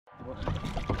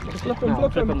Flip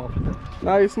him.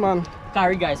 Nice, man.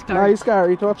 Carry, guys. Carry. Nice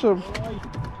carry. Touch him.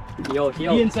 Yo.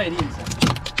 The inside.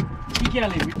 He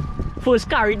can't leave it. First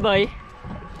carried by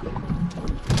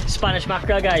Spanish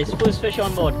mackerel, guys. First fish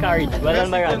on board. Carried. Well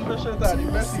done by Raj.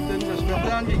 Best eating fish. Better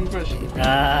than kingfish.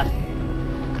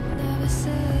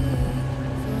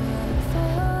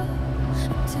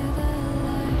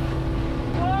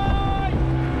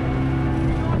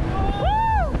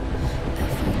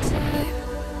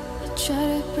 Try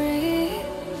to breathe,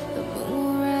 the moon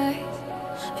will rise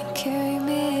and carry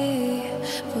me,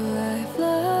 for I've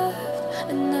loved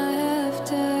and I have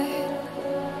died.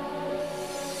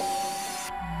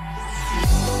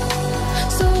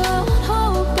 So I won't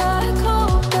hold back,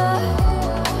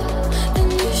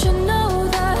 and you should know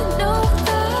that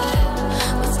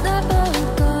what's never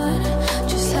gone,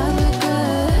 just have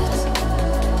regrets.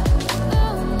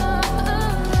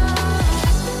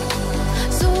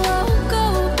 So I won't go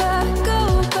back.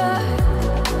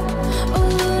 Oh,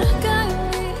 look at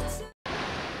me.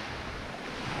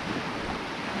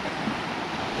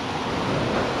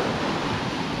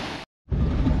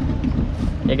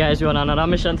 Hey guys, we're on another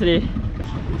mission today.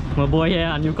 My boy here,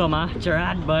 a newcomer,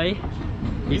 Gerard boy.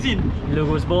 He's in.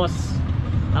 Logo's boss.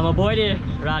 And my boy there,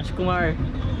 Raj Kumar.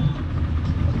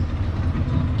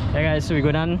 Hey guys, so we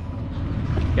go down.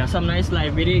 Got some nice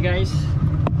live video, guys.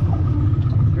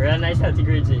 Real nice healthy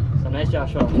grades, eh? Some nice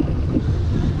Joshua.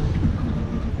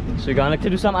 So we're gonna look to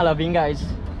do some A LA VIVING, guys.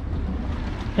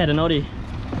 Heading out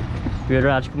with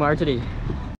Raj Kumar today.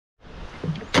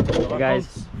 Hey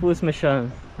guys, first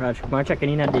mission. Raj Kumar checking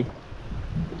in at the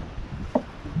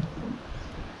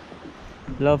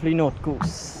lovely North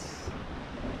Coast.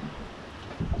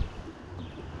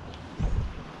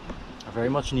 A very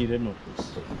much needed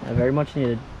notice. Very much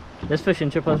needed. This fishing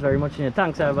trip was very much needed.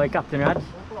 Thanks by Captain Raj.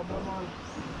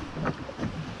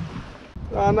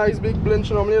 Nice big blinch.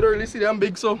 Normally you don't really see them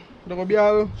big, so they're gonna be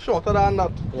all shorter than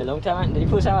that. Yeah, long time. The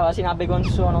first time I've ever seen a big one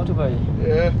so on out to boy.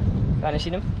 Yeah. Can you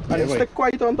see them? And it's stick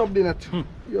quite on top of the net.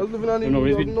 You was living on the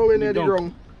nowhere near the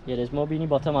ground. Yeah, there's more beanie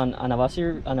bottom and I never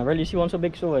really see one so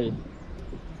big so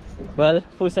well,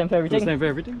 first time for everything. First time for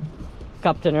everything.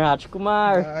 Captain Raj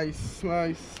Kumar. Nice.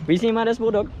 What's the name of this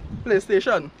boat, dog?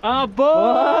 PlayStation. Ah,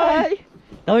 boy!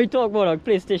 Now you talk about dog,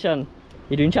 PlayStation.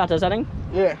 You doing charters, I think?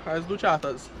 Yeah, I just do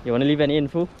charters. You wanna leave any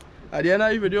info? At the end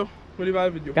of the video, we'll leave a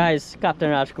video. Guys, Captain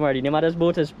Raj Kumar, the name of this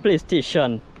boat is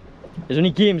PlayStation. There's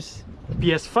only games.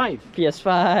 PS5.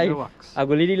 PS5. I'll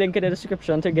go leave the link in the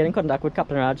description to get in contact with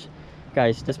Captain Raj.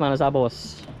 Guys, this man is our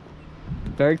boss.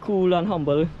 Very cool and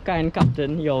humble, kind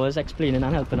captain. He always explaining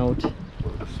and helping out.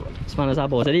 This man is our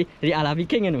boss. The A LA VIVING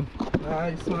king, you know.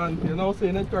 Nice, man. You're now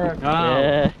saying it correct.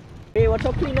 Yeah. Hey, watch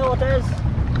how clean the water is.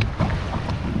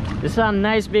 This is a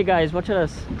nice big, guys. Watch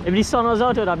this. If the sun was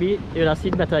out, you would have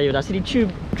seen better. You would have seen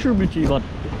the tributary, but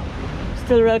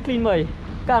still real clean, boy.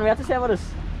 Can't we have to say about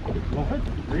this?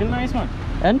 Real nice, man.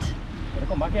 And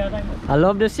Come back here time. I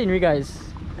love the scenery, guys.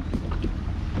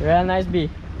 Real nice bee.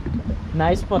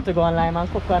 Nice spot to go on lime and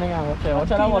cook on it. Watch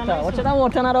that water. Watch that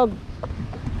water now, dog.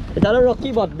 It's a little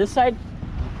rocky, but this side,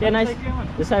 yeah, nice.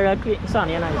 This side real clean,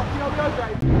 sunny and nice.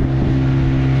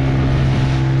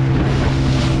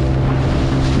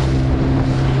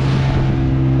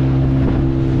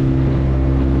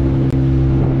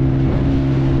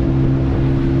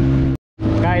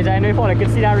 Guys, I know if all I can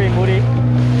see that rainbow there.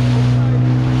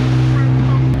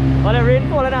 But the rain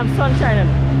falling and sun shining.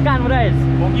 Can't what is?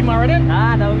 Monkey married it?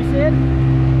 Ah, that what we said. I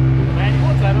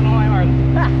don't know why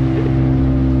I'm married.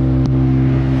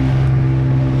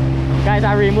 Guys,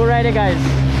 a rainbow rider, guys.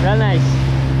 Real nice.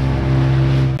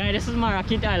 Guys, this is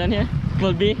Marrakech Island here.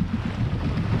 Will be.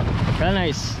 Real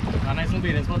nice. A nice little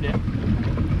bathing spot there.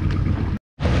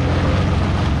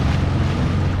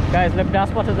 Guys, look, that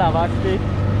spot is lava actually.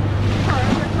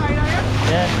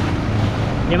 Yeah.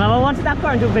 You remember once that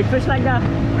current to big fish like that?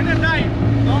 When they dive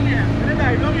down here,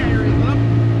 you're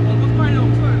almost find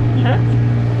out.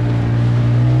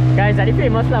 Guys, that's the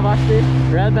famous lava actually.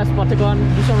 Real best spot to go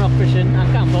and do some rock fishing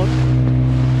and camp out.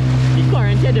 The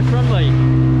current here different, boy.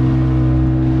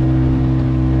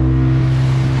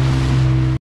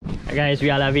 Guys, we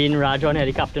are having Raj on here,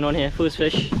 the captain on here, first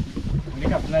fish. The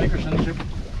captain of the Christian ship.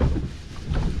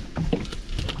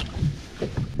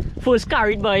 First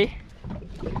carried by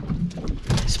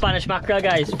Spanish mackerel,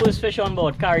 guys. First fish on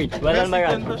board, carried. Well done by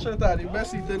Raj.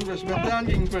 Best eating fish, better than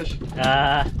kingfish.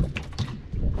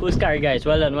 First carried, guys.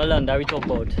 Well done, that we talk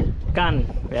about. Can,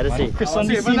 we had to say. Christian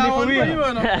the scene for me.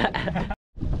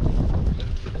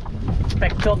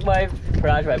 Peck talk by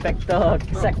Raj, by peck talk.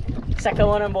 Second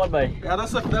one on board, by. You gotta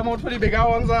suck them out for the bigger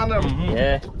ones on them.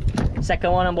 Yeah.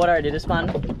 Second one on board already, this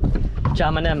man.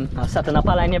 jamming them. I'm setting up a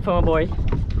line here for my boy.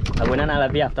 I'm going on A LA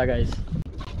VIVE after, guys.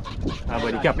 Ah,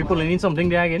 but the cap people need something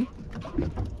there again.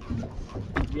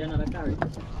 Be another carry.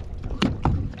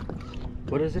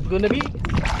 What is it gonna be?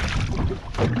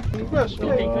 Fresh,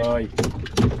 Okay. Oi.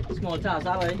 Small task,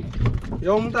 that way.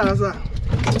 young Taza.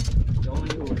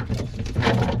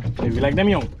 Hey, we like them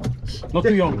young. Not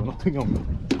too young, not too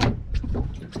young.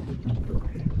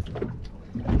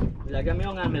 We like them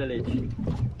young and middle age.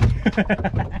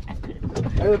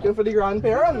 Are you looking for the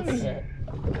grandparents? Yeah.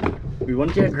 We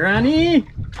want your granny.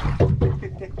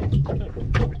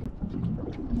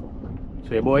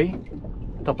 So, your boy,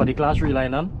 top of the class,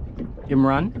 relying on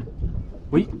Imran.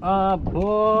 We are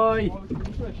boy.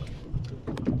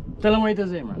 Tell him what it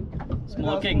is, Imran.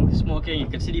 Small king. You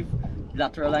can see the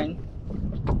lateral line.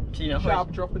 See, you know,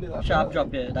 Sharp drop in the left. sharp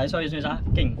drop, yeah. That's how his name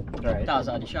is, king. Right.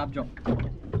 Taza, the sharp drop.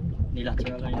 The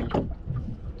lateral line.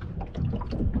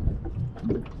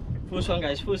 First one,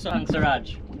 guys. First one. Thanks,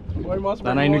 Raj. Boy must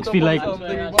Then bring I him mix out feel to like- pull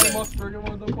something. Boy must bring him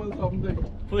out to pull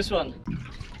something. First one.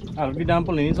 I'll be down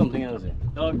pulling in something else.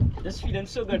 Dog, this feeling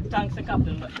so good. Thanks to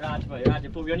Captain Raj, boy. Raj, you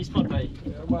put me on the spot, boy.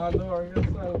 Yeah, man, don't worry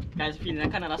yourself. Guys, feeling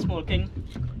like another small king.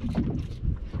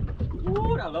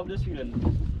 Ooh, I love this feeling.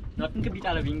 Nothing can beat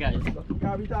A LA VIVING, guys. You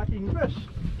can't be talking fish.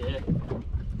 Yeah.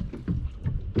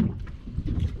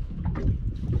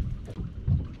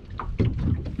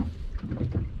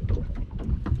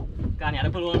 Can you have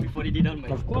to pull one before they did done, boy?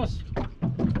 Of course.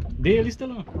 Daily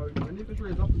still on. When the fish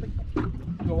raise up,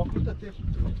 you walk with the fish.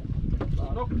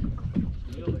 Start up.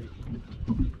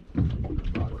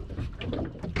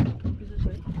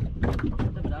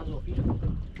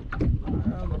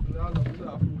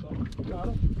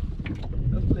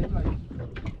 Just play like.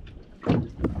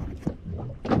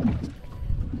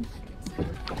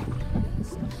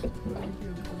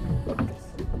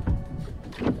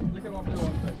 Lick him off the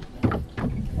one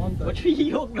side. One side. What you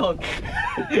yoke, dog?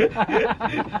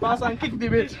 Pass and kick the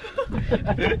bit.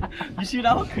 You see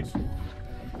that hook?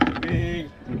 Hey,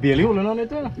 Barely holding on it.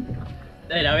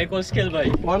 that way called skill, boy.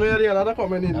 One way or the other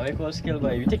coming in. That way called skill,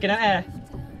 boy. You taking an air.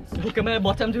 Hook him at the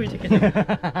bottom too, you taking it.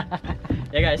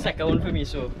 Yeah, guys, second one for me,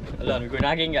 so hold on, we're going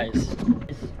again, guys.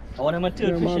 I want him a third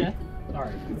Yeah, fish, man. yeah?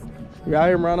 Alright. We got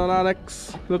him running on our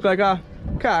next. Look like a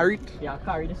carrot. Yeah, I'll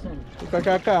carry this in. Look like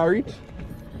a carrot.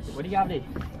 What do you have there?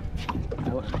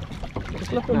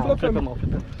 Flip him, Nah, flip flip him. him off.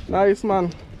 Nice,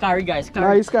 man. Carry, guys,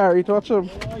 carry. Nice carrot. Watch him.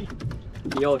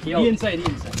 Yo. He inside.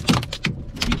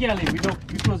 Be careful,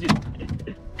 we close it.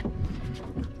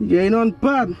 You ain't on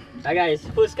bad. Alright, guys,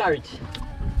 first carrot.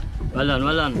 Well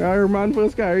done. Yeah, your man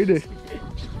first carrot there.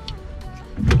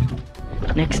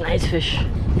 Next nice fish.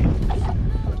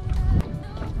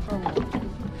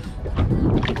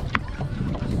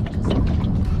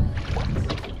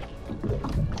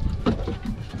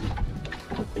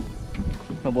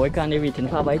 My boy can't even eat in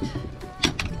for a bite.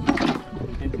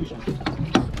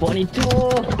 Bonito!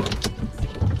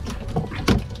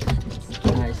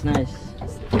 Nice.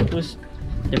 Those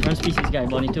different species, guys.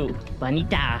 Bonito.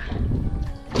 Bonita.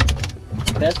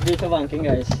 Best bait for banking,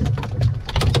 guys.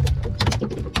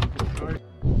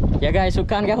 Yeah, guys, who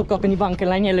can't get hooked up in the banking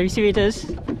line here? Let me see what it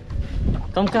is.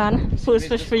 Come, can. First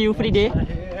fish for you for the day.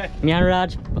 Me and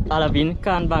Raj, A LA VIVING,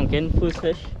 can banking. First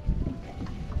fish.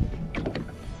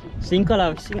 Same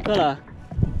color.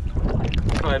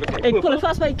 Hey, pull it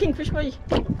fast, boy. Kingfish, boy.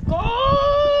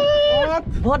 What?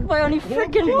 What, boy? On the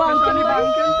freaking banking,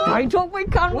 boy. I don't, boy.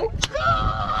 Can't, boy.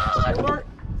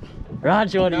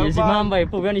 Raj, what is the man, boy?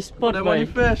 Put me on the spot, Them boy. on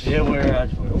the fish. Yeah, boy, Raj.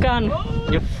 Can,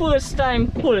 your first time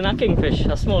pulling a kingfish,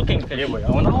 a small kingfish. Yeah, boy. I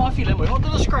wonder how I feel, boy. How to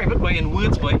describe it, boy, in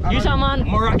words, boy. Use a man.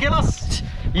 Miraculous.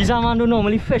 Use a man who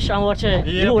normally fish and watch it.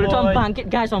 Yeah, You hold it boy. on bank it,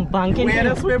 guys, on banking.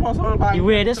 Weirdest way possible, man. The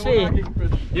weirdest way.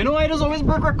 You know why there's always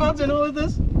break records, you know what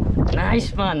this?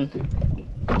 Nice, man.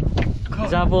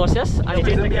 Is that boss, yes? And you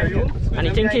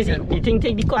think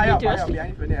take the cut into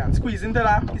us? Squeeze into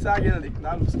that. It's again,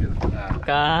 that looks good.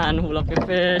 Can hold up your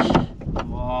fish.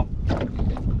 Oh.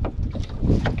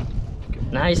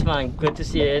 Nice, man. Good to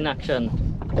see you in action.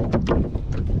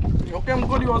 Okay, I'm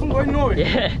good. He wasn't going nowhere.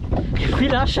 Yeah. You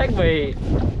feel that shake, boy.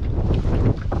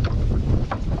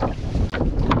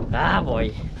 Ah,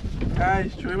 boy.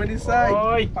 Nice. Throw him on this side.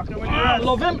 Boy. Pack him on the I rest.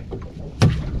 love him.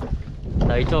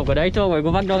 There you talk, boy.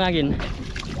 Go back down again.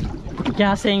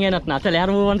 Can't say nothing. Now tell you how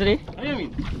to move on today. What do you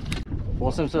mean?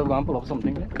 Force himself to pull up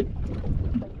something there.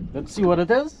 Let's see what it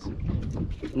is.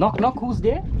 Knock, who's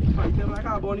there? Fight him like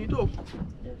a bonito.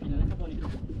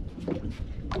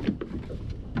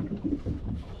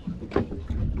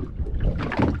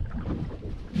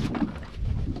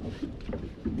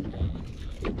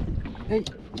 Hey.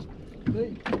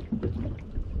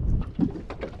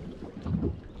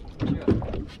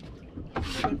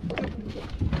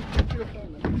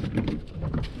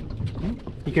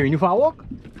 You carrying you for a walk?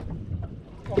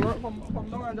 Come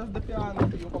down and just dip your hand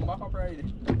until you come back up right.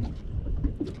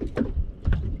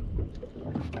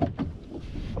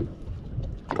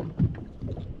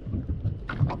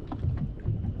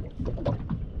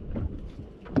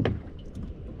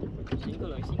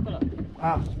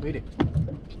 Ah, wait it.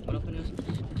 What up in this?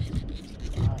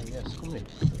 Ah, yes, come here.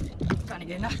 Trying to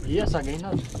get that. Yes, again,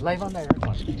 that. Live on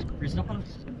direct. Reason up on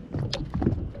us.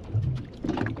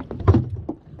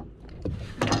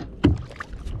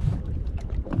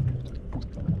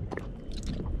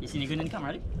 You see any good in the camera,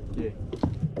 ready? Yeah.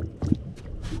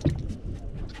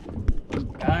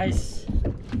 Guys,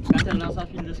 can't tell us I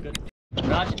feel this good.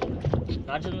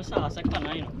 Raj is my sauce, I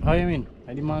can't, you know. How you mean?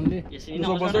 I demand it. You see, You're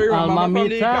now supposed it's to not- remember Alma from the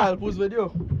Mater. Calpus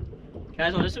video.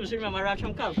 Guys, what is this? Remember Raj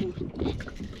from Calpus?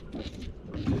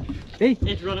 Hey!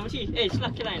 Hey, it's running with you. Hey,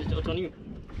 slack your line, it's on you.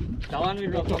 That one will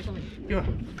drop off something. Yeah.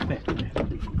 There.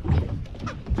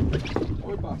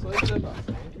 Oi, pass. Oi, pass.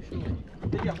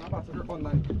 Take your pass. You're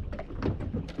online.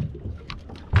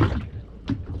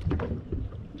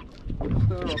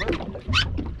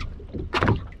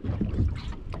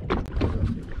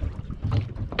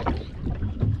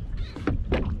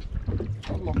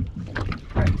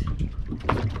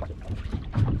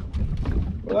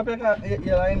 Wala pa ka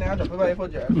ilain na dapat ba ifo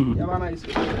dyan? Yaman na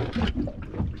isip.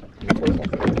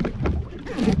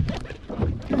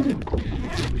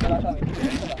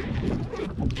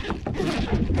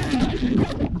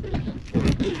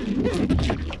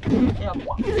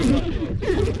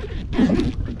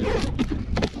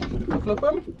 Flip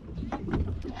him?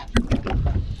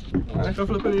 I can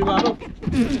flip him in battle.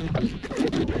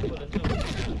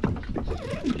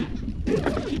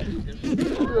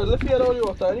 Lift your head out of the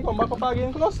water and you come back up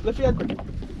again close. Lift your head quick.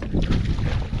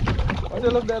 Once you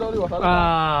lift that out of the water.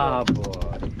 Ah,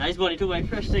 boy. Nice Bonito, my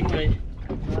fresh thing, right?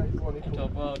 Nice one.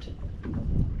 Top out.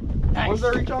 Once Nice. they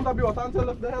reach on top of the water and you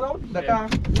lift the head out, they Yeah.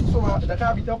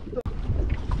 can't beat up.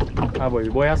 Ah,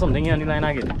 boy has something here on the line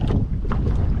again.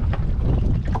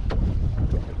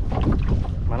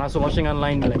 Man has so much thing on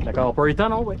line like an operator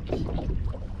now, boy.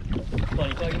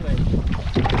 Bonito again, right?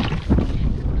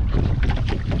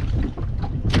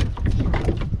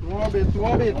 More bit,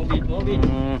 more bit. More beat, more beat.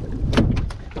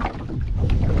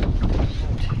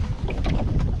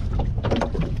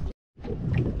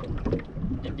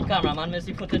 The cameraman missed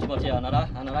the footage, but yeah,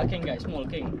 another king, guys, small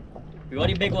king. We got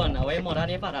the big one, away more than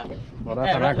the father. But Hey,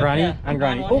 that's right, Granny yeah. and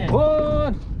Granny. One, Oh, yeah.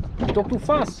 God! You talk too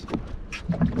fast.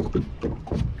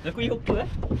 Look who you hook to, eh?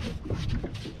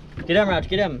 Get him, Raj,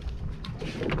 get him.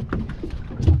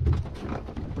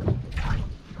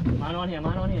 Man on here,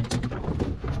 man on here.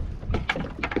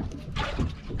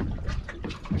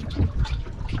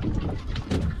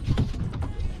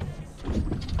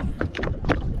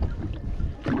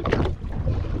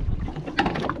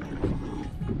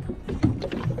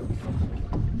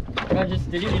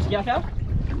 Did you just get out?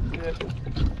 Yeah.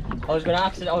 I was gonna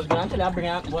actually bring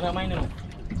out one of mine, you know.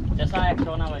 Just an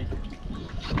extra one away.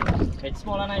 It's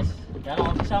small and nice. You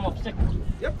know, to some upstick.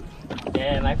 Yep.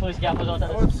 Yeah, my first gap was out I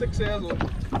at was 6 years old.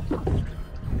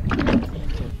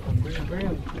 Bring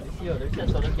him. Let's see how there's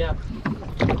just out of gap.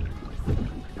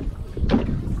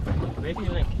 Where do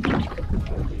you like?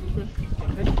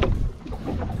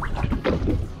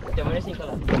 Yeah, what do you think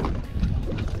of that?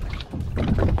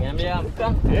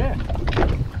 Come. Yeah.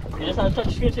 You just have to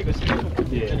touch screen so you can see it.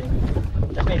 Yeah.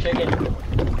 Just make sure you get it.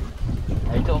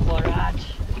 Right off for Raj.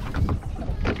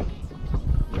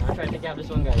 I'm trying to grab this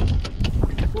one, guys.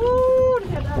 Woo!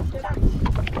 Look at that, look at that.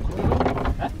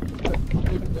 Huh?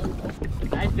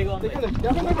 Nice big one. Take Mate. it.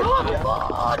 Yeah, take it.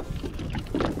 God!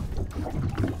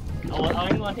 I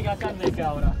don't want to take a chance with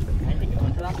ahora. I think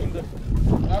it's last thing good.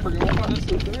 Yeah, bring it up on this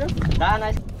system here. That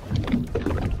nice.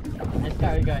 Nice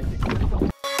carry, guys.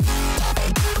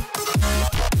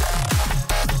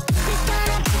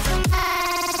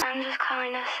 I'm just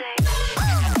calling to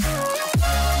say.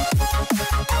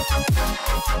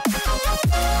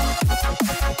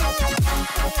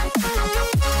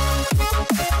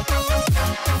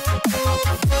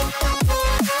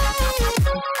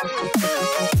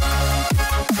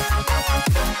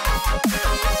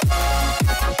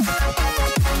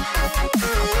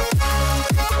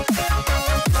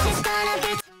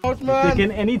 Out, man.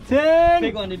 Taking anything.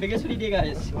 Big one, the biggest for the day,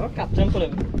 guys. Captain pull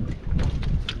him.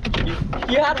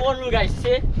 He had one rule, guys.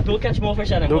 Say, don't catch more fish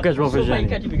than him. Don't catch more So fish far, than you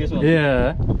catch the biggest one.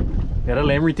 Yeah. Gotta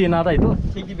let him retain that title.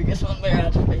 Take the biggest one by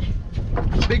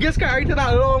Raj. Biggest carry to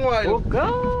that long while. Oh,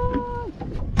 God.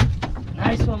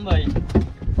 Nice one, boy.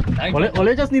 Nice one.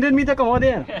 Ole just needed me to come out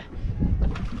there.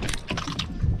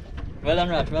 Well done,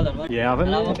 Raj, well done. Well done. Yeah, haven't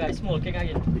Another we? one, guys, small king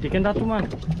again. You taking that too, man?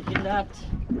 Taking that.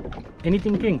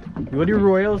 Anything king? You got the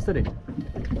royals today.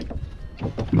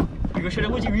 You go show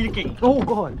them who's the real king. Oh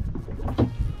god.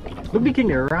 Look the king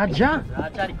there, Raja.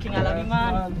 Raja, the king A LA VIVE,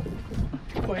 man.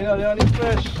 Finally on his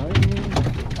fresh.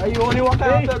 Are you only what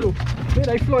I have to do? Wait,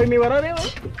 I fly me what are they? Let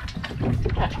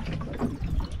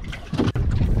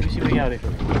me see what you have there.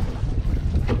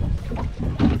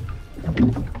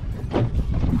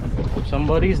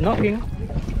 Somebody's knocking.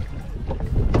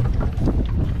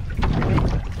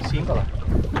 Same color.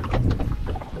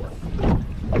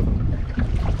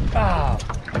 Ah.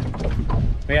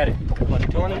 Where are they?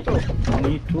 Bonito.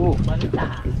 Bonito. Bonita.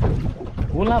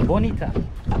 Hola, Bonita.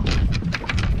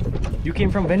 You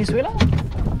came from Venezuela?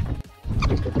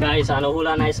 Guys, I know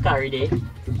a nice carry day,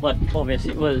 but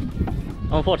obviously, well,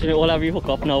 unfortunately, all of you hook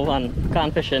up now and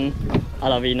can't fish in A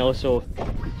LA VIVE now, so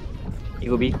it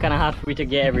will be kind of hard for me to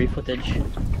get every footage.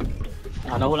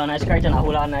 And a whole nice carry and a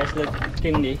whole nice little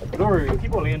king day. Don't worry, we'll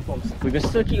keep all the informs. We can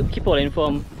still keep all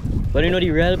informed. But you know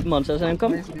the real monsters when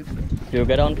come, you'll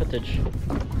get on footage.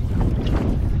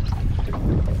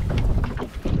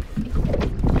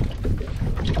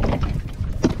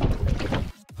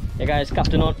 Hey guys,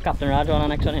 Captain Raj on our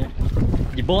next one here.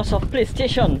 The boss of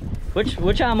PlayStation. Which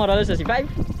model is this? The 5?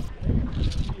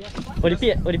 Or the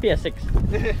PS6?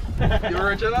 The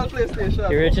original PlayStation.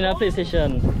 The original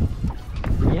PlayStation.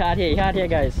 He had here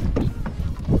guys.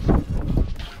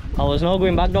 I was now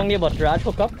going back down there, but Raj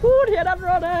hook up. Ooh, hear that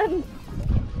running!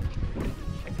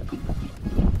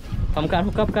 Can't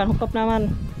hook up now,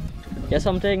 man. Get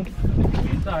something.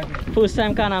 First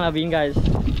time can A LA VIVE, guys.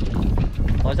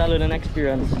 Was a learning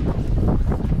experience.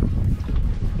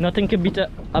 Nothing can beat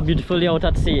a beautiful day out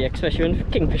at sea, especially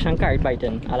when kingfish and carrot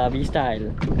biting, A LA VIVE style.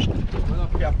 Open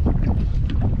up cap.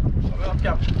 Open up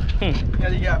cap. Yeah,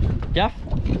 the gap. Yeah?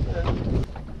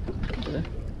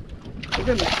 Look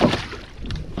at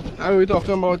this. Now we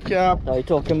talking about cap. Now we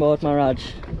talking about my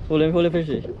Raj. Hold him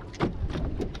fishy.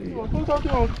 What we talking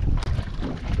about?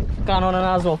 Can on an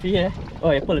ass off here.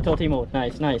 Oh, you pull it out him out.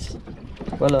 Nice, nice.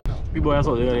 Well We boy are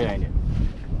so there behind you.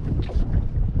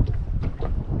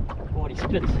 oh, he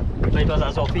split. Like it was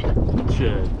a Sophie.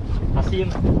 Shit. I see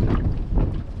him.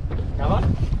 Come on.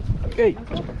 Hey.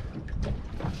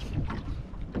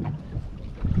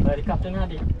 Where the captain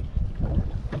had it?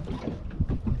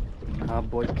 Ah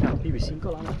boy can't be seen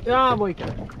color. Yeah boy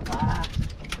can. Ah.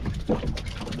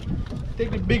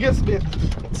 Take the biggest bit.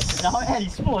 Now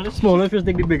he's smallest. Smaller fish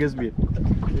take the biggest bait.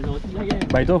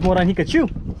 Bite off more than he can chew.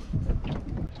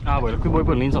 Ah boy, look, boy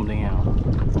putting in something here.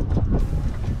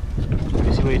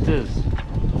 You see what it is?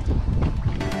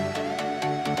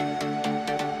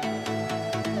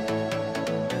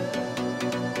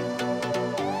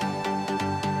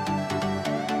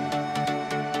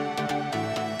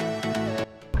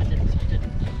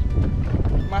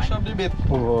 Mash up the bit.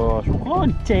 Oh,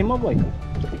 the tamer boy.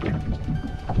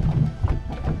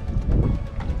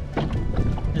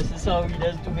 This is how he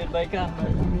does to bait by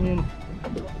camera.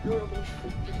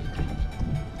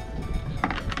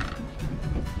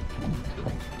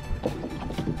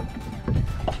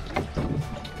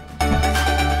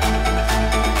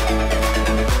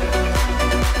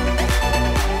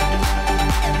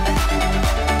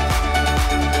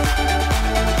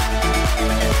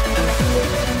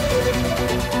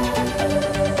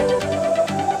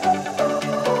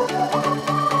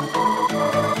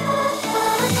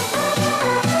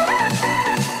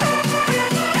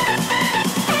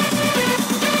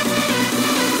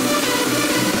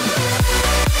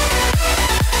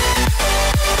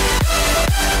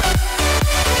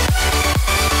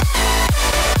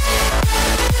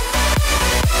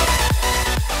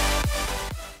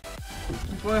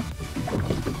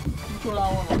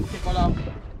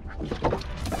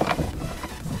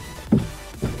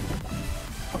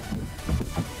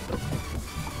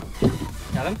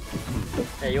 Got him?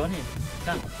 Yeah, you want him?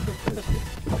 Done.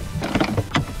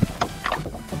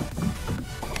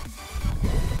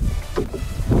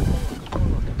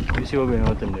 Let me see what's going on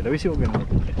with them there. Let me see what's going on with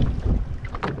them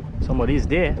there. Somebody's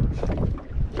there.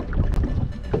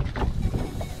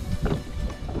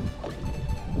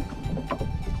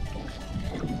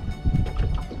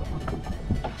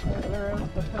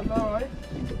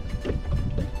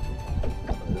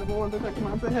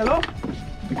 Say hello.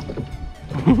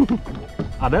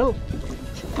 Adele.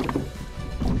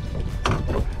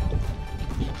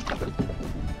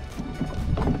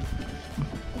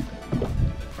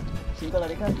 Cinco la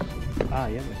dejan. Ah,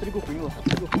 yeah. Pretty good for you.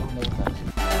 Pretty good for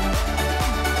you.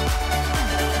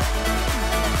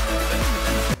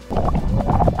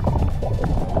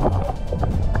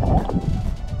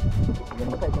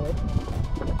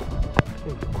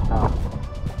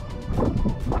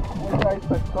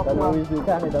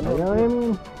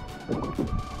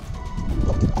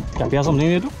 Capia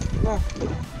something itu?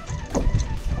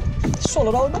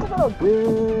 Swallow down, swallow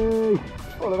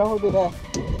down will be there.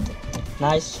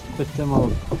 Nice. Put them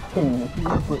out.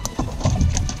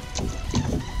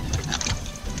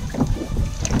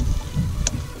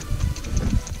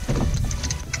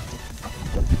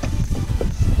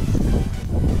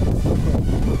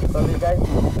 Sorry guys,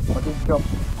 what is drop?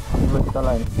 With the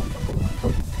line.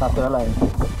 That's the line.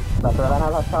 That's the line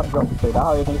has a sharp drop. So that's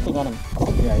how you can sing anything.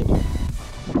 Ya itu.